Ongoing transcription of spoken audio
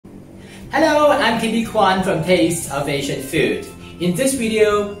Hello, I'm KB Kwan from Taste of Asian Food. In this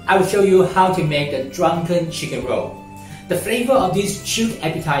video, I will show you how to make the drunken chicken roll. The flavor of this chilled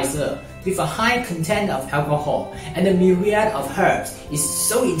appetizer with a high content of alcohol and a myriad of herbs is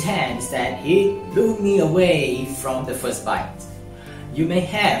so intense that it blew me away from the first bite. You may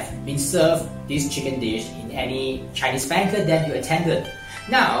have been served this chicken dish in any Chinese banquet that you attended.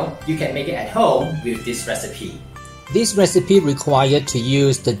 Now, you can make it at home with this recipe. This recipe required to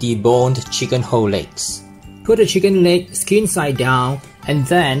use the deboned chicken whole legs. Put the chicken leg skin side down and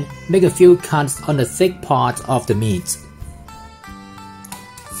then make a few cuts on the thick part of the meat.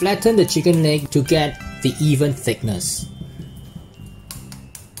 Flatten the chicken leg to get the even thickness.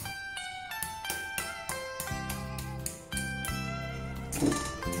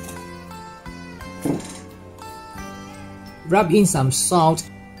 Rub in some salt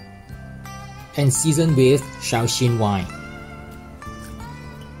and season with Shaoxin wine.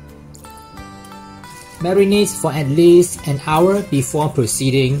 Marinate for at least an hour before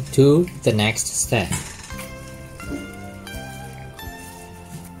proceeding to the next step.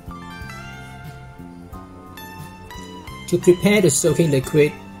 To prepare the soaking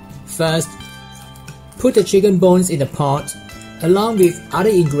liquid, first, put the chicken bones in a pot along with other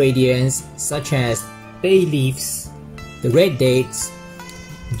ingredients such as bay leaves, the red dates,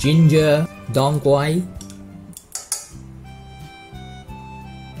 ginger, dong quai.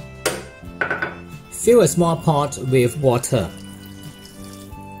 Fill a small pot with water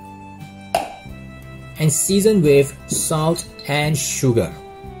and season with salt and sugar.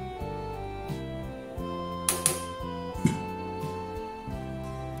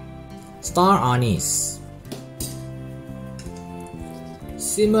 Star anise.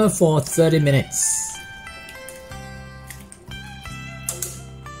 Simmer for 30 minutes.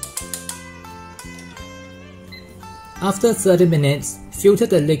 After 30 minutes, filter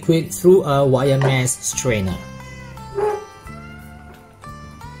the liquid through a wire mesh strainer.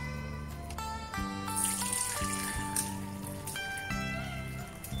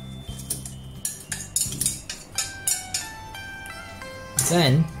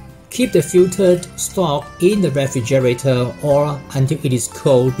 Then, keep the filtered stock in the refrigerator or until it is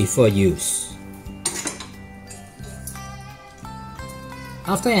cold before use.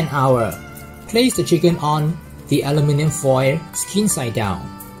 After an hour, place the chicken on the aluminum foil skin side down.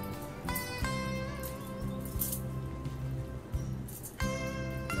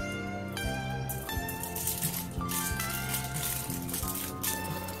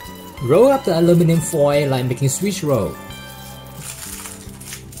 Roll up the aluminum foil like making Swiss roll.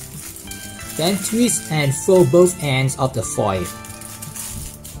 Then twist and fold both ends of the foil.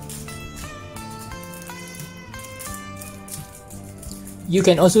 You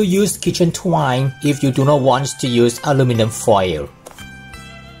can also use kitchen twine if you do not want to use aluminum foil.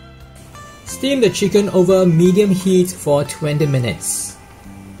 Steam the chicken over medium heat for 20 minutes.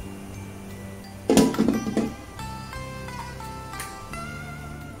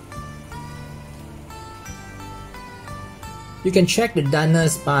 You can check the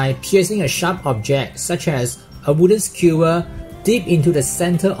doneness by piercing a sharp object such as a wooden skewer deep into the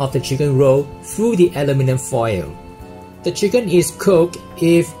center of the chicken roll through the aluminum foil. The chicken is cooked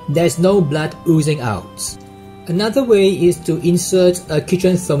if there's no blood oozing out. Another way is to insert a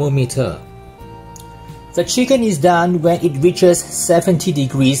kitchen thermometer. The chicken is done when it reaches 70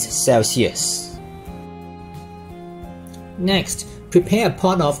 degrees Celsius. Next, prepare a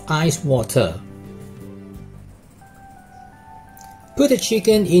pot of ice water. Put the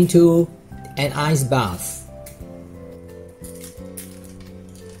chicken into an ice bath.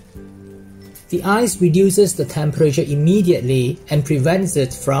 The ice reduces the temperature immediately and prevents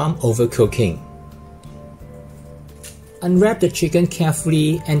it from overcooking. Unwrap the chicken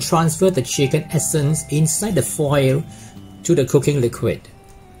carefully and transfer the chicken essence inside the foil to the cooking liquid.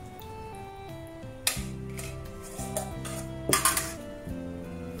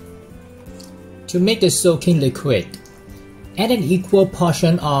 To make the soaking liquid, add an equal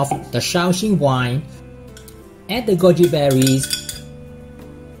portion of the Shaoxin wine, add the goji berries,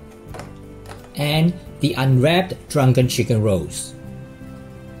 and the unwrapped drunken chicken rolls.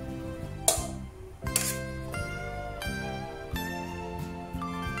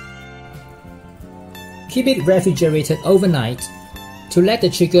 Keep it refrigerated overnight to let the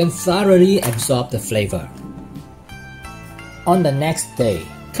chicken thoroughly absorb the flavor. On the next day,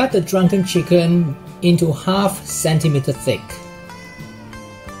 cut the drunken chicken into half centimeter thick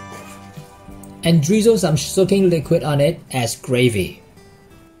and drizzle some soaking liquid on it as gravy.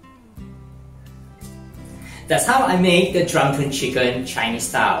 That's how I make the drunken chicken Chinese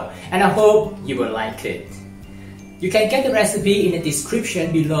style, and I hope you will like it. You can get the recipe in the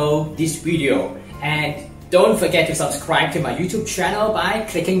description below this video. And don't forget to subscribe to my YouTube channel by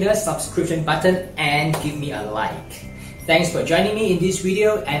clicking the subscription button and give me a like. Thanks for joining me in this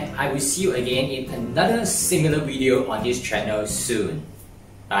video, and I will see you again in another similar video on this channel soon.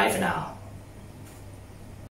 Bye for now.